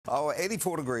Oh,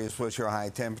 84 degrees was your high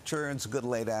temperature. It's a good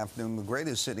late afternoon. The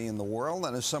greatest city in the world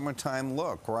and a summertime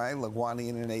look, right?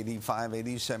 LaGuardia at 85,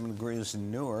 87 degrees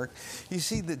in Newark. You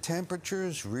see the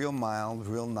temperatures real mild,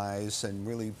 real nice, and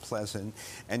really pleasant,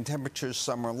 and temperatures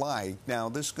summer-like. Now,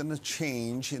 this is going to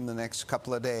change in the next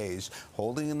couple of days.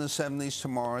 Holding in the 70s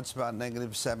tomorrow, it's about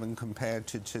 -7 compared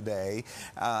to today.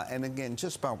 And again,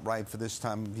 just about right for this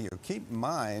time of year. Keep in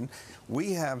mind,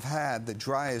 we have had the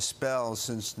driest spell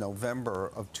since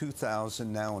November of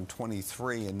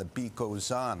 2023, and the beat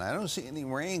goes on. I don't see any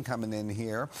rain coming in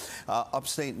here.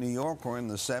 Upstate New York, we're in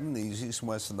the 70s, east and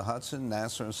west of the Hudson,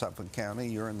 Nassau and Suffolk County,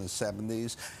 you're in the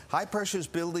 70s. High pressure is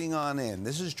building on in.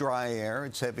 This is dry air,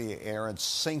 it's heavy air, it's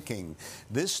sinking.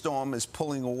 This storm is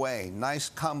pulling away. Nice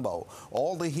combo.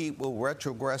 All the heat will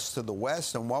retrogress to the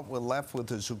west, and what we're left with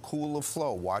is a cooler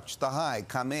flow. Watch the high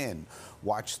come in.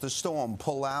 Watch the storm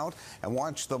pull out, and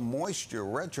watch the moisture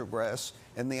retrogress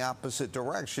in the opposite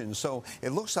direction. So it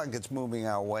looks like it's moving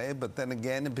our way, but then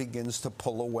again, it begins to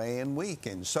pull away and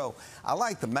weaken. So I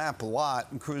like the map a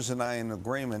lot, and Cruz and I in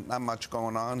agreement. Not much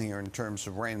going on here in terms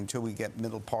of rain until we get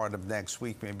middle part of next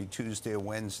week, maybe Tuesday or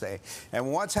Wednesday.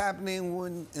 And what's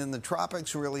happening in the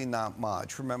tropics? Really not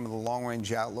much. Remember the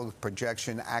long-range outlook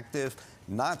projection active?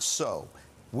 Not so.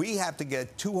 We have to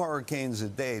get 2 hurricanes a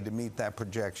day to meet that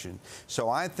projection. So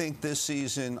I think this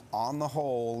season, on the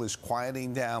whole, is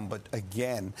quieting down. But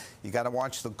again, you got to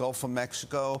watch the Gulf of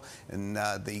Mexico and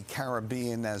the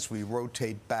Caribbean as we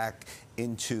rotate back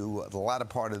into the latter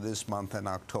part of this month in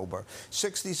October.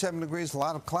 67 degrees, a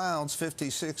lot of clouds,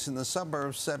 56 in the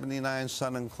suburbs, 79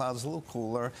 sun and clouds, a little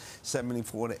cooler,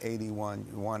 74 to 81.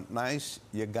 You want nice?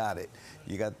 You got it.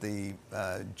 You got the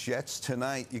Jets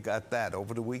tonight, you got that.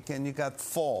 Over the weekend, you got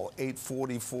fall,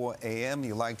 8:44 a.m.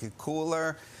 You like it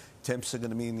cooler? Temps are going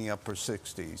to be in the upper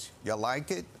 60s. You like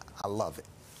it? I love it.